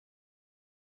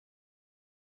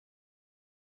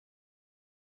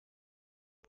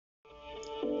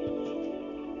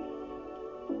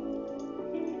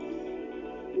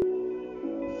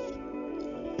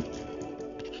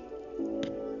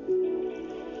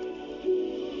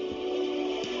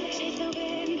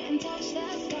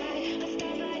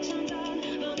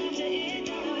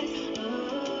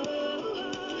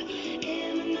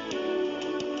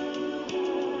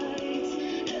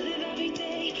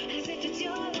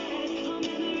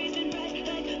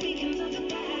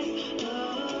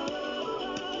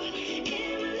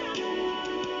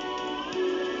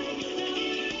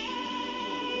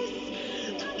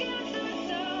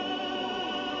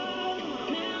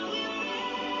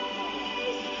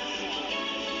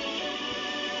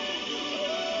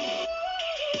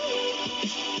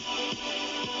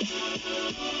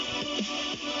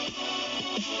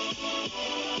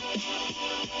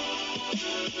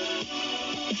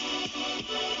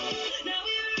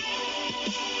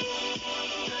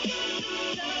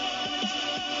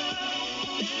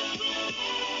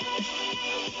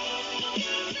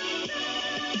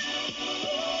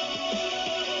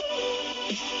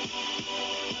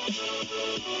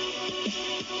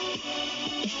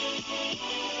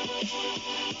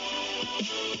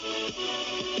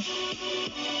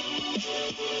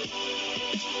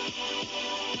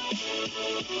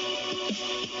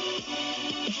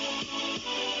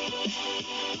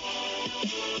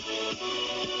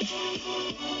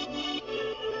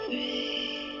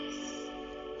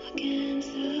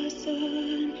Against the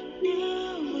sun,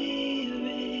 now we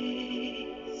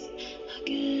race.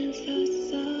 Against the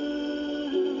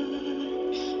sun,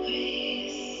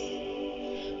 race.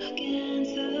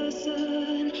 Against the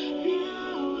sun,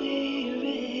 now we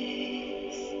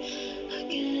race.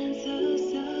 Against the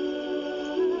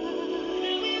sun, now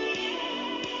we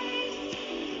race.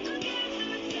 Against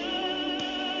the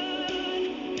sun,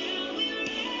 now we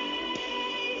race.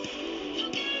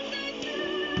 Against the sun.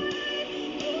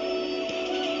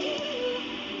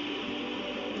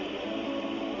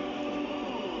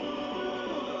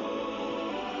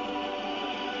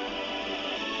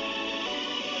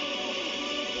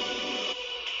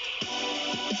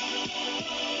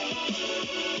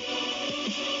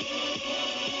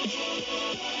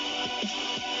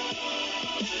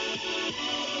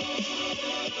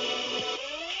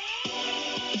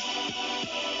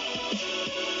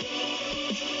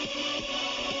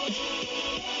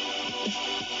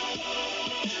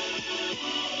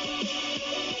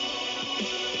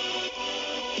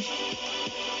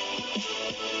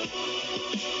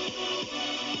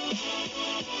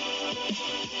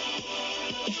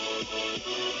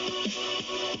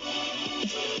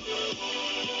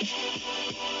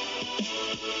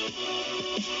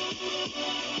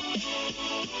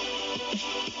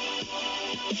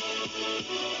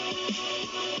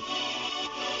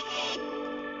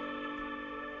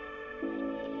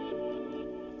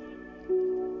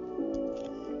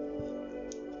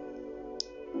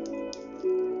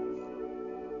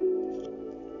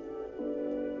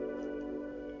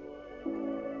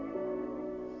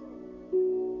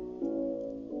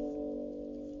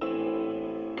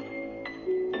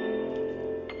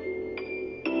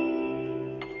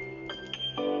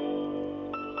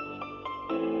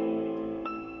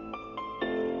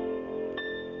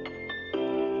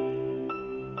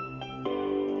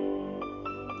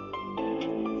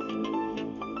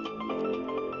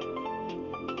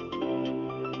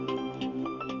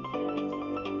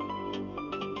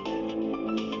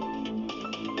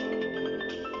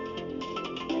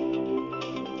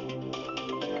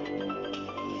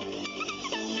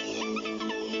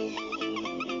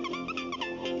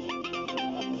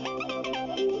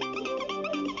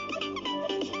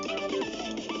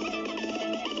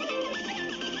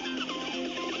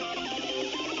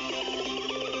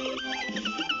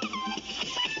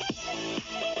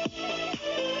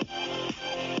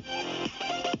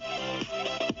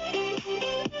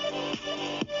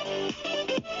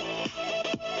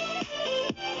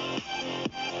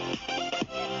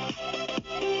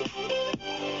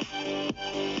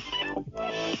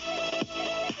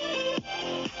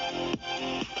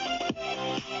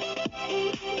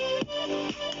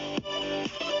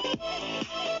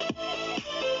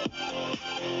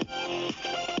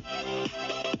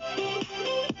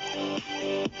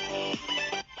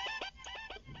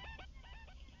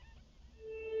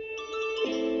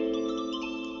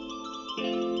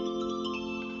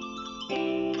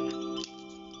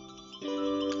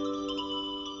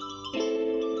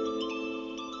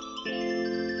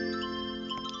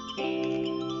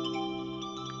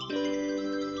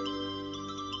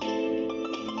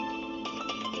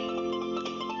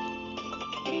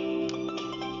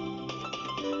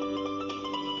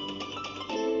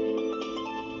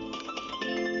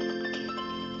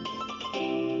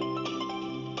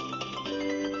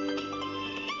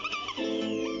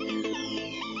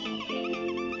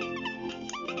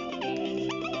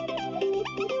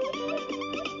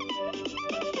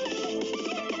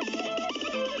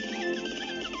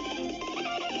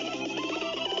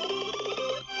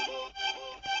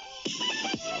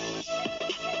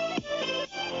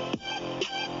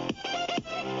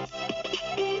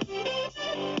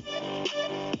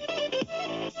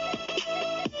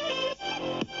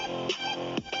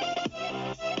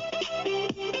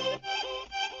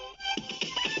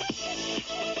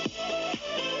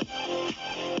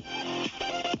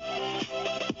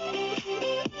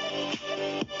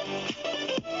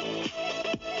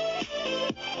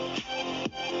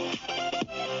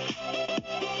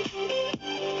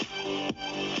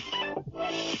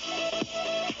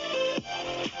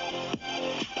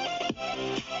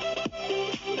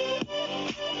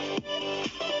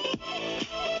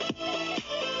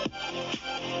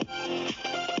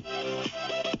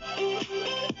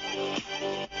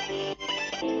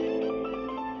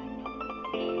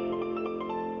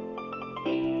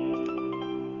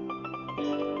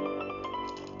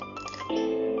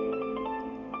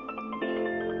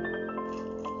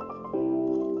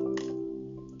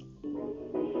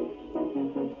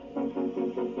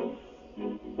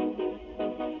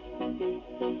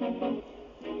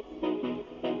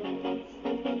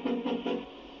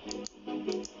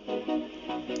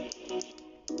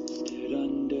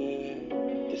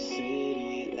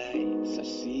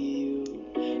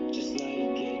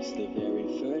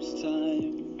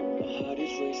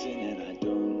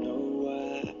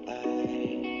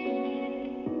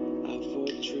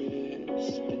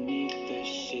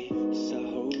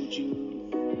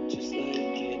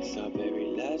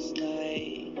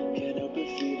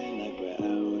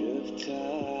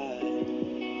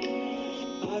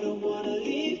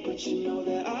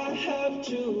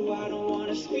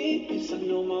 speak, 'cause I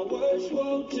know my words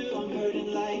won't do. I'm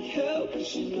hurting like hell,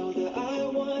 'cause you know that I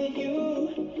want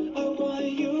you. I want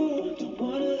you, don't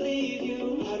wanna leave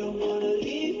you. I don't wanna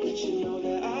leave, but you know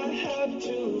that I have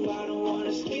to. I don't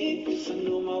wanna speak, 'cause I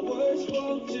know my words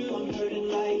won't do. I'm hurting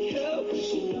like hell,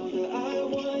 'cause you know that I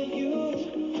want you.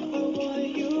 I want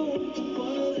you, don't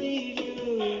wanna leave you.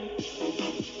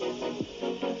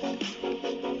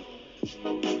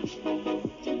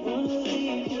 Don't wanna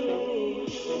leave you.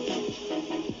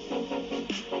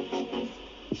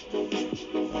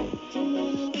 Don't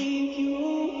wanna leave you.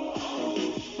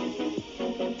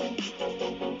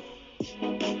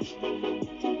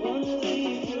 Don't wanna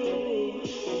leave you.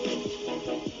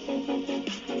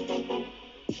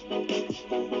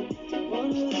 Don't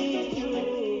wanna leave you.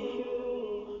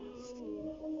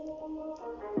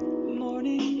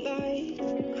 Morning light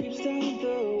creeps down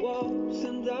the walls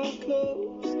and our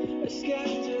clothes are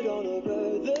scattered all over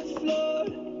the floor.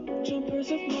 Jumpers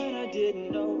of mine I didn't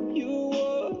know you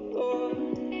wore.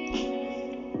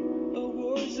 A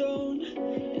war zone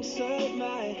inside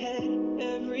my head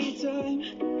every time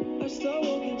I start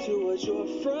walking towards your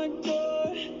front door.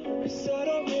 'Cause I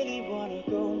don't really wanna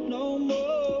go no more.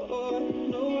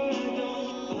 No,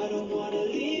 I don't wanna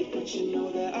leave, but you know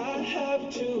that I have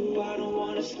to. I don't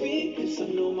wanna speak, 'cause I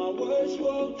know my words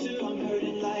won't do. I'm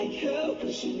hurting like hell,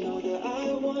 'cause you know that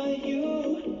I want you.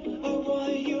 I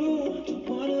want you, don't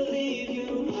wanna leave you.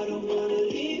 I don't wanna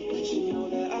leave, but you know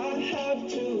that I have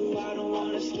to. I don't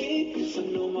wanna speak, 'cause I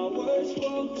know my words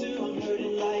won't do. I'm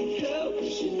hurting like hell,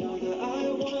 'cause you know that I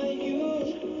want you.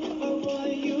 I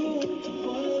want you, don't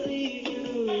wanna leave you.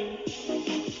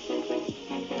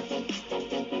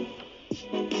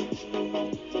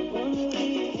 Don't wanna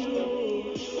leave you.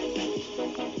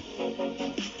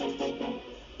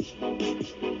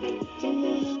 Don't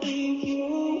wanna leave you.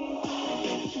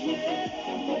 Yeah.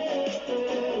 Don't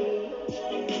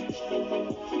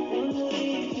wanna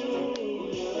leave you.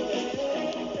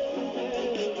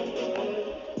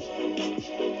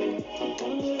 Don't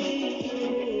wanna leave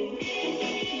you.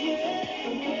 Yeah.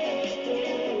 Don't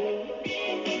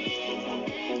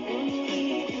wanna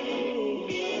leave you.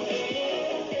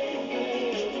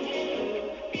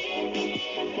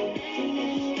 Don't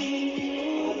wanna leave you.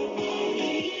 I don't wanna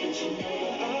leave, but you know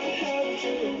that I have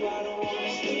to. I don't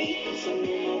wanna speak, 'cause I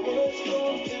know my words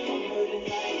won't do. I'm hurting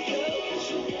like hell, 'cause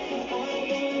you know that I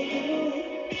want you.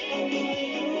 I want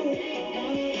you, don't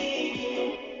wanna leave you.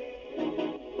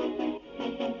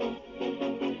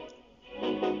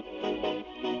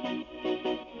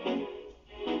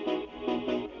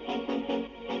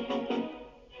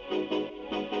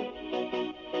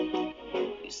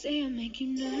 You say I make you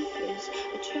nervous,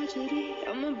 a tragedy,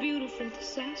 I'm a beautiful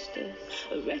disaster,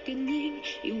 a reckoning,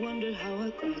 you wonder how I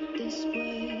got this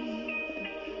way.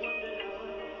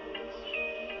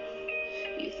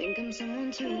 You think I'm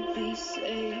someone to be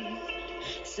saved,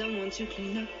 someone to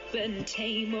clean up and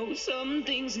tame. Oh, some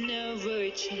things never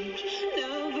change,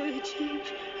 never change.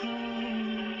 Oh.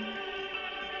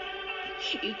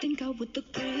 You think I would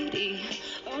look pretty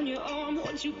on your arm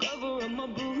once you cover up my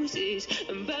bruises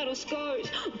and battle scars,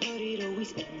 but it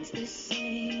always ends the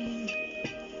same.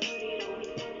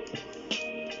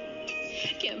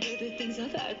 Can't bear the things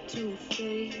I've had to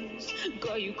face.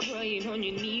 Got you crying on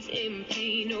your knees in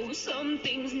pain. Oh, some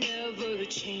things never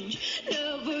change,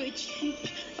 never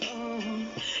change. Oh,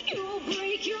 you'll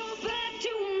break your back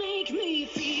to make me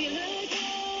feel again.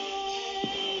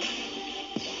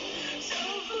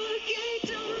 Suffocate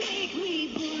to make me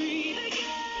breathe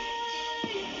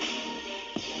again.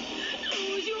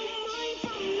 Lose your mind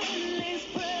from endless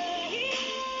pain.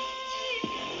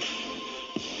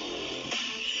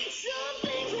 Some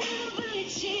things never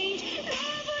change,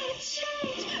 never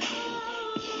change.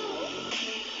 Oh,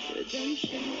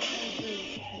 redemption never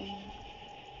came.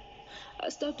 I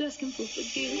stopped asking for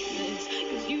forgiveness,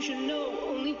 'cause you should know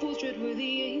only fools tread where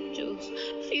the angels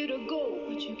fear to go,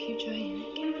 but you keep trying to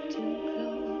get too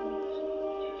close.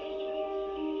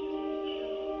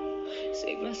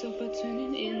 Save myself by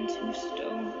turning into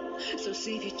stone. So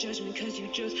save your judgment, 'cause you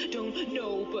just don't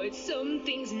know. But some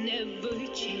things never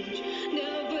change,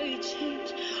 never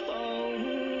change. Oh,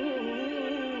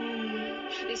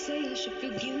 they say I should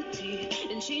feel guilty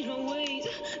and change my ways,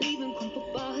 leaving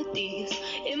crumpled bodies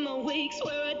in my wake.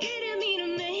 Swear I didn't mean to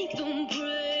make them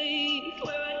break.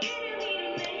 Swear I didn't mean to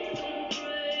make them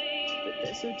break. But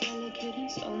they're so delicate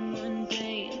and so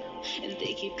mundane, and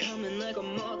they keep coming like a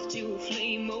moth to a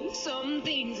flame. Oh, some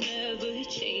things never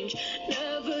change,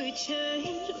 never change.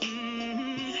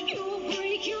 You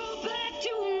break your back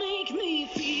to make me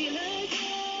feel again.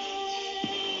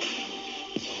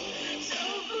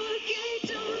 Suffocate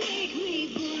to make me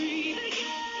breathe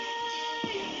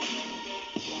again.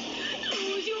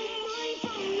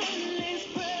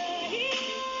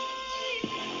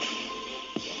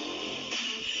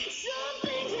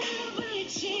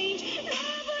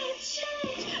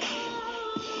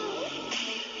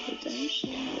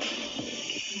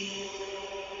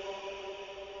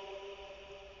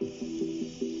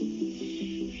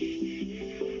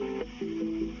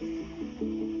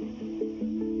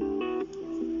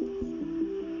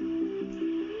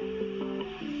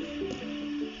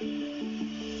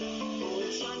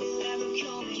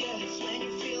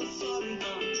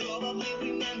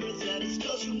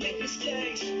 make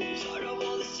mistakes. Tired of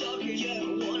all this talking, yeah, I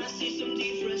wanna see some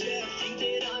difference, yeah. I think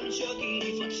that I'm joking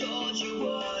if I told you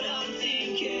what I'm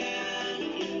thinking.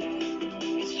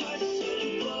 It's hard to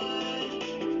say goodbye,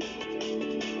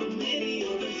 or maybe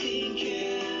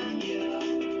overthinking, yeah.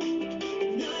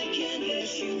 And I can't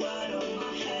get you out of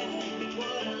my head.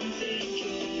 What I'm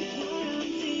thinking,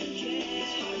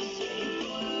 it's hard to say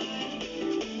goodbye,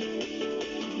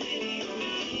 or maybe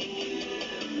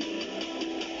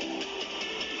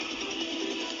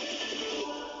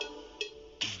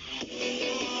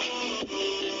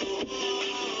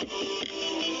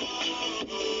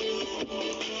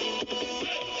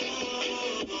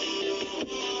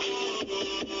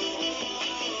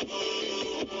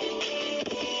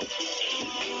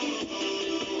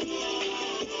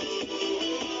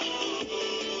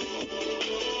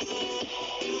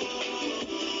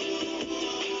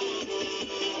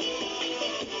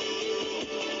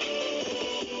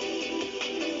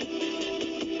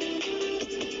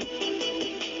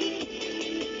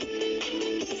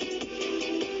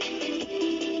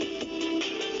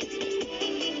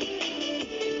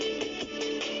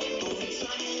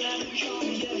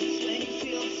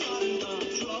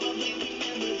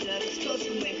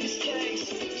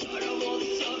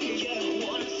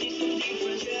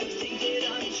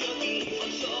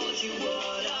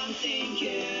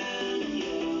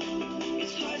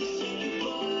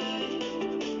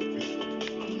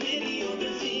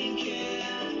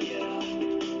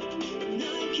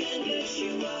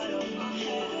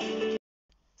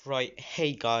Right,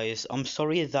 hey guys, I'm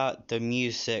sorry that the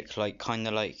music like kind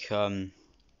of like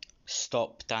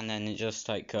stopped and then it just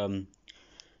like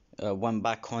went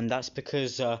back on. That's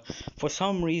because for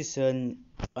some reason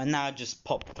an ad just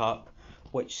popped up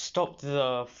which stopped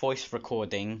the voice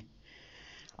recording.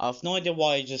 I have no idea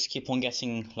why I just keep on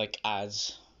getting like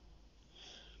ads.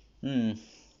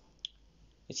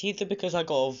 It's either because I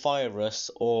got a virus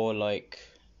or like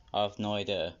I have no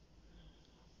idea.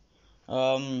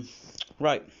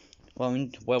 Right. Well,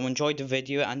 enjoy the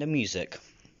video and the music.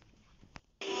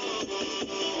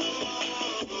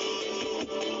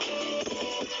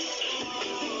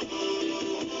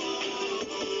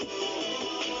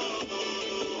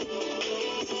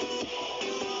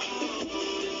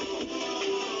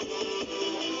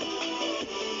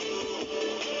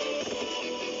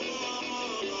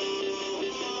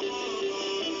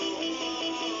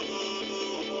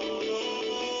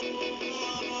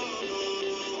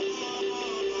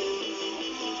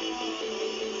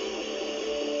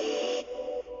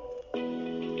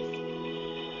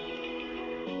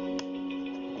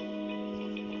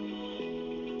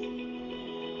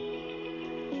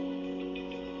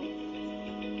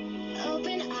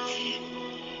 open eye,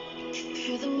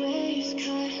 feel the waves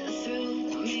cut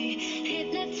through me,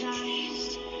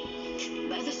 hypnotized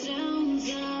by the sounds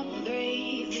I'm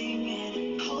breathing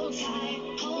in. Hold tight,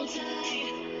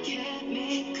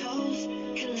 chemicals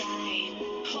collide.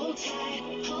 Hold tight,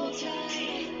 hold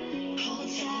tight, hold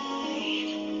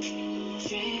tight.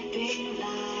 Dripping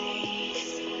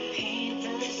lights paint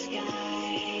the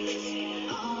skies,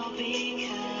 all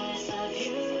because of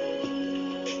you.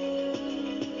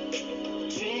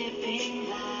 Dripping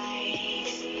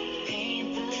lights paint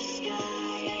the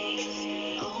skies,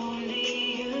 only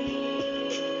you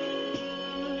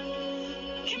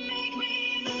can make me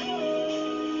move.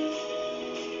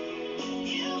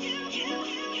 You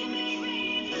can make me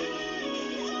move.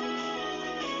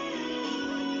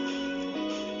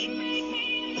 Can make me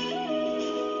move.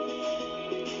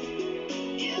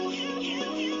 You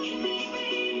can make me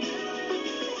move.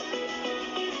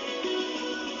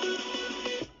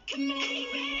 Can make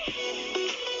me.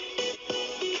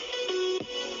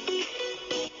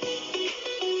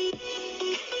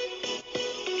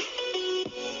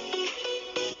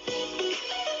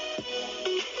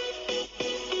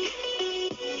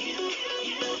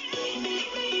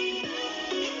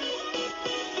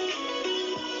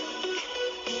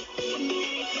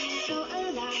 So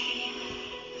alive,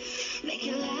 make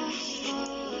it last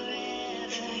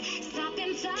forever. Stop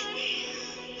in time,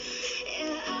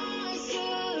 yeah, I'm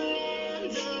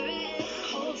surrendering.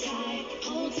 Hold tight,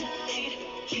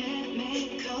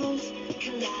 chemicals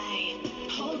collide.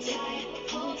 Hold tight,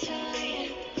 hold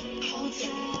tight, hold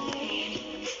tight.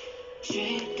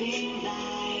 Dripping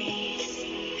lights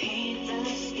paint the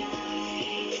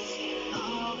skies,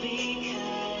 all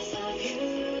because of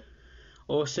you.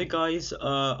 Also guys,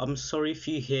 I'm sorry if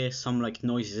you hear some like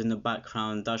noises in the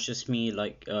background. That's just me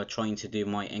like trying to do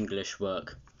my English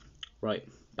work. Right,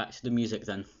 back to the music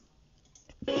then.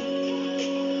 Dripping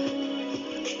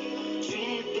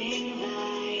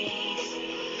lights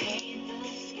paint the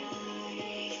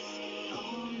skies,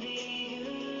 only you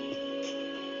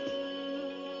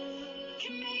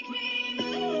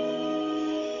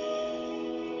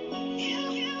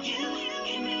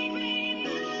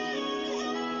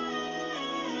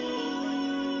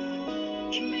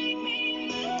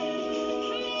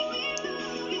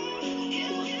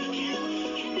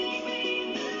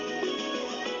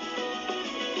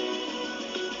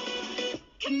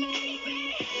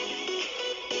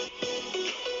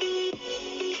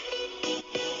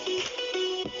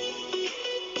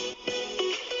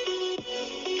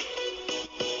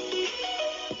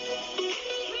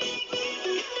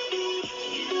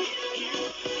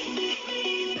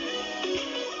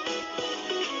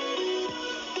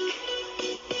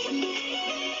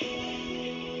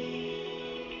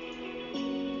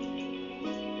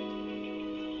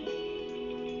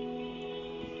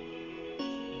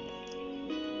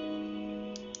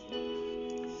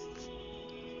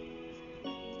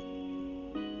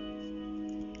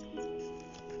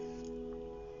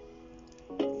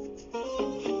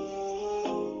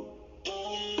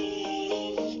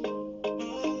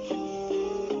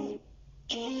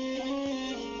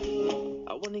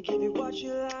what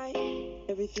you like,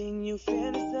 everything you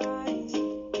fantasize.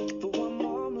 For one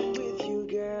moment with you,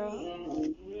 girl.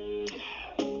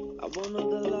 I want all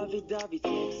the lovey-dovey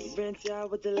sex. Rent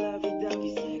out with the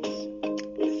lovey-dovey sex.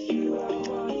 With you, I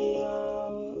want it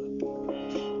all.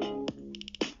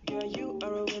 Girl, you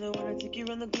are a winner when I take you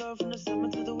around the globe. From the summer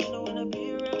to the winter, when I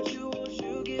be around you, won't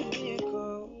you give me a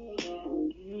call?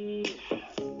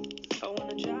 I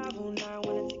wanna drive all night,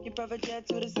 wanna take your private jet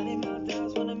to the sunny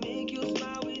mountains. Wanna make you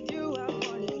smile, with you, I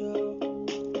want it all.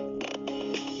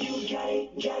 You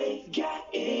got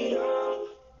it all.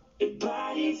 Your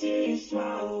body to your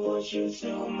smile, want you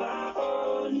to my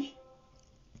own.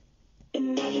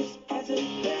 And I just had to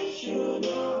let you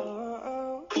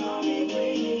know. Call me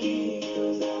baby,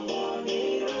 'cause I want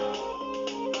it all.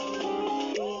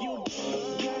 You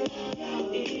got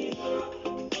it all.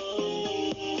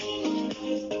 And I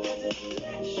just had to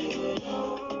let you know.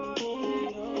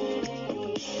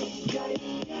 Got it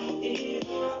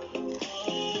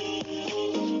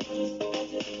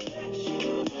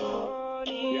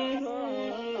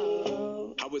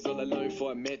all. I was all alone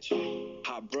before I met you.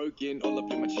 Heartbroken, all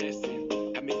up in my chest.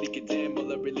 Had me thinking, damn,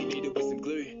 all I really needed was some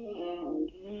glue.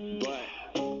 But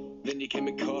then you came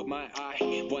and caught my eye.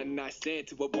 One night stand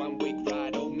to a 1 week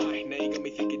ride. Oh my, now you got me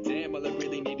thinking, damn, all I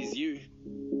really need is you.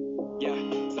 Yeah,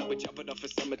 so we're jumping off a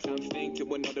summertime thing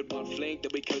to another one fling.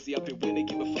 That we cozy up and really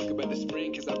give a fuck about the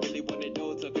spring. 'Cause I really want it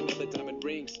all, talking all the diamond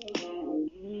rings.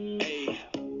 Hey,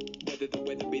 whether the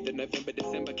weather be the November,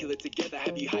 December, kill it together.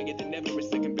 Have you higher than ever? A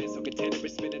second best, so contender.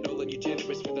 Spin it all on you,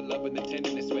 generous with the love and the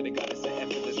tenderness. Swear to God, it's an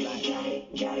effortless life.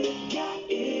 Got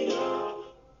it all.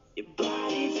 Your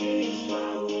body to your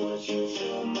smile, want you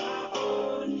to my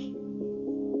own.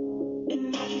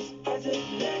 And I just had to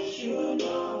let you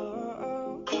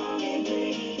know. Call me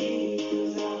baby,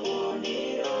 'cause I want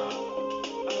it all.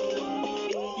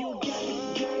 You got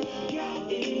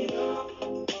it all.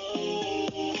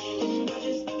 And I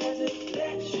just had to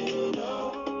let you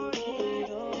know.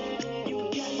 You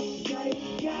got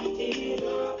it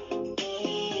all.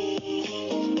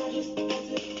 And I just had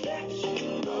to let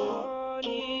you know.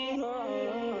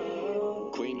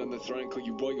 Queen on the throne, call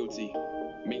you royalty.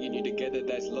 Me and you together,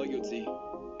 that's loyalty.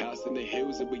 House in the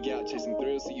hills and we out chasing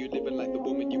thrills. So you living like the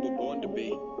woman you were born to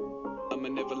be. I'ma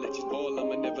never let you fall,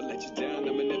 I'ma never let you down.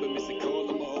 I'ma never miss a call,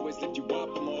 I'ma always lift you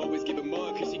up. I'ma always give it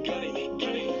more, 'cause you got it, got it,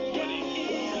 got it.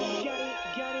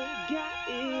 Got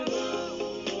it all.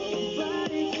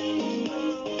 Body to you,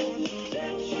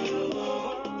 let you know.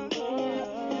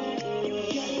 You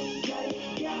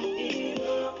got it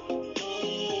all.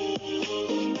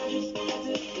 And I just had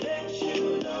to let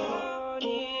you know.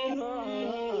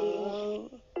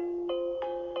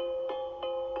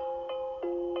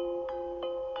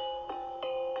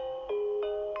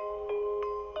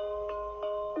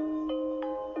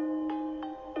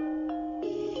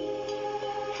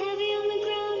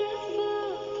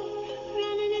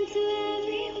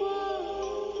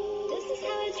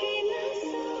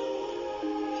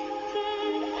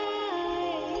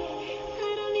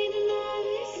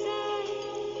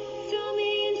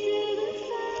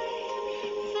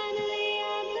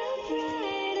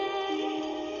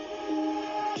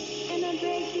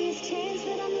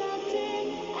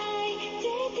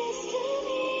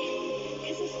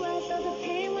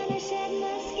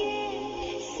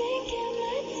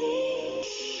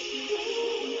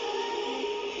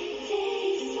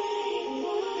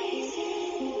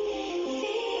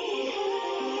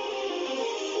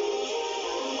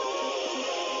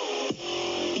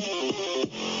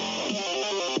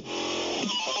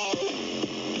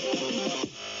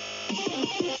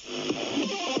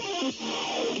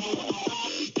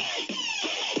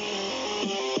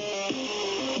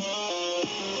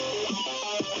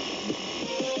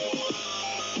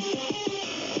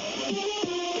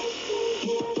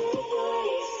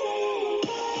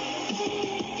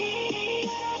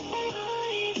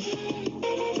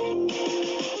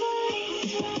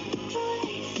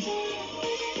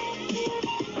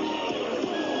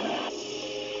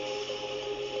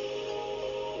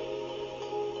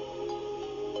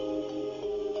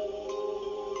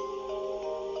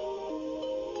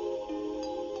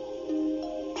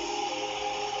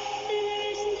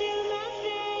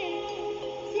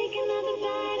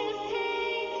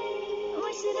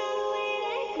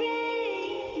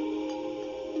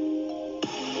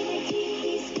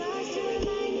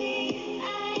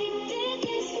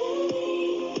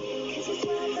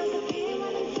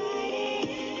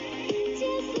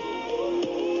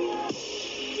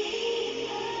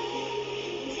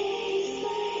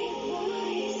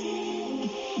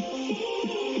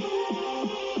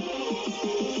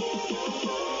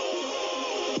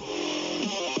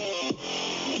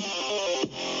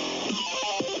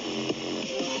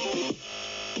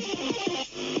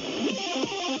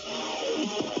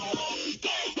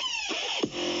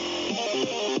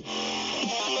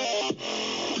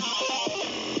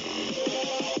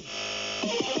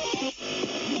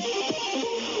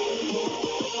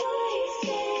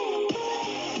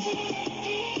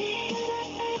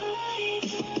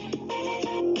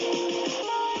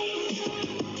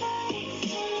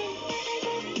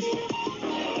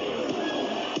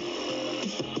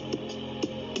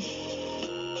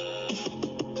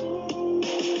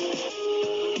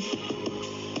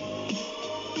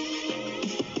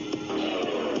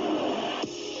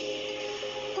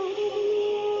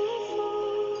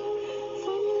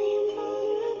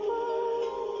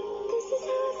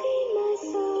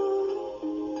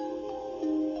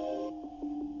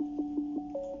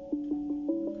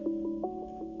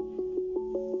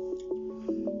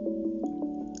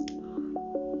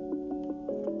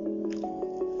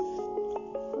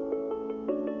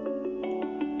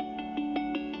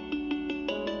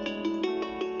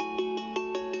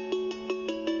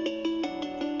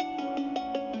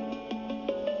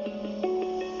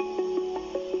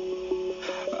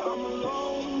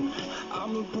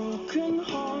 broken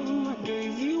home. I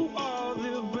gave you all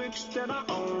the bricks that I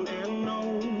own and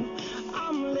know.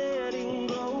 I'm letting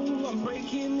go. I'm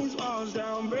breaking these walls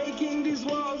down, breaking these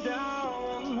walls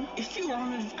down. If you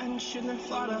want adventure, then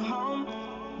fly to home.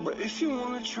 But if you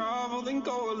wanna travel, then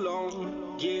go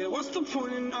alone. Yeah, what's the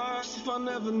point in us if I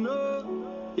never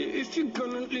know? Yeah, if you're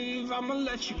gonna leave, I'ma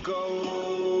let you go.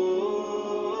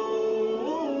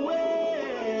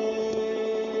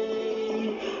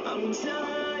 I'm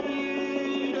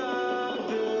tired of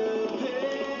the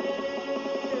pain.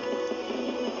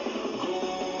 Go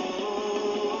away.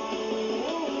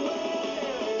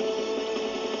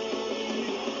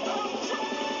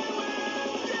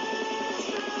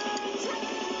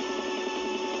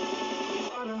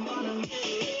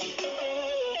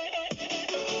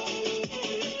 I'm tired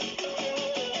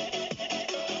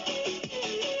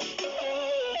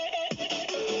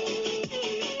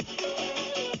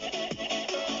of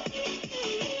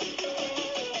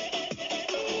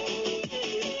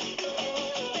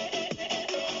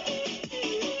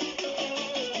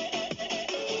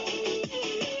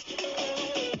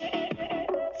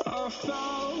I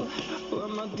fell where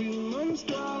my demons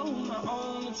dwell. My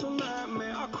own little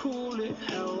nightmare, I call it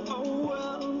hell. Oh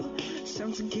well, it's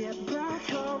time to get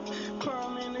back up,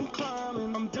 climbing and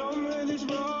climbing. I'm done with this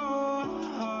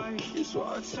ride, is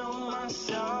what I tell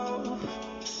myself,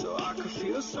 so I could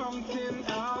feel something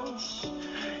else.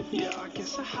 Yeah, I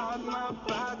guess I had my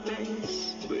bad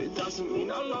days, but it doesn't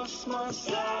mean I lost my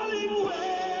styling.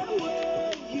 Where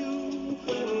were you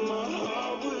when my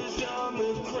heart was on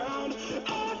the ground?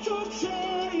 I thought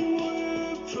time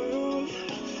would prove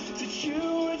that you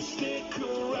would stick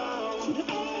around. I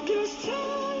guess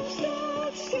time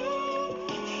stood still,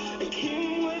 a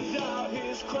king without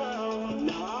his crown.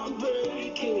 Now I'm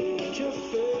breaking and you're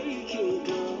faking,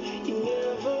 girl. You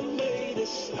never made a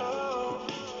sound.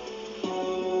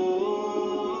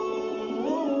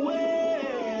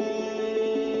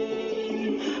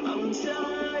 I'm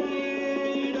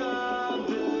tired of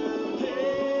the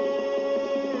pain.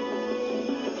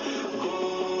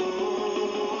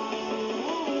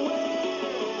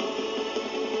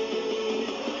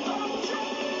 I'm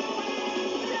tired.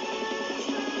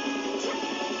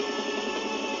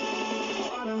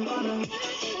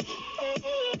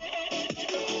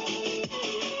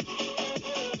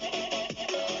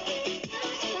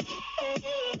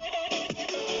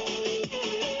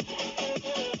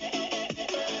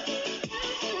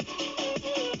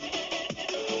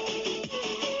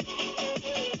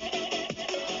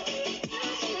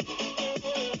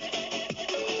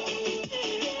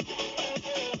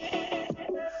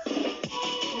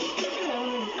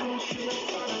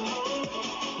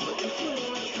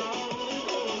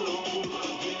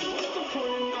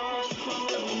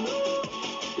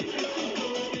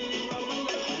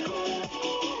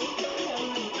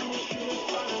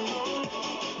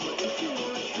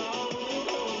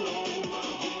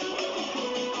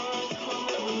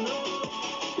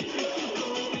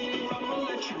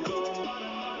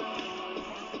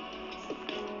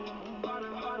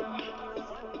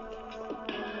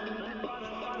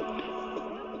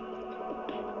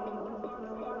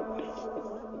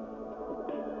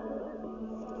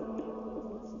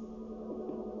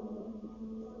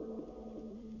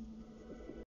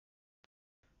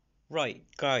 Right,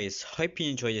 guys, hope you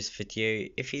enjoyed this video.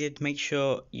 If you did, make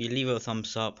sure you leave a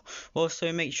thumbs up.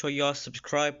 Also, make sure you are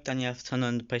subscribed and you have turned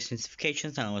on the post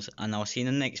notifications, and I'll see you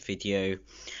in the next video.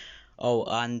 Oh,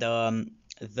 and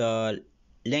the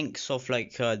links of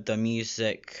the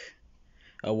music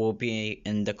will be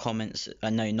in the comments.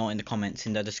 No, not in the comments,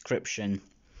 in the description.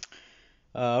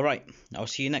 Right, I'll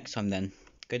see you next time then.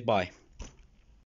 Goodbye.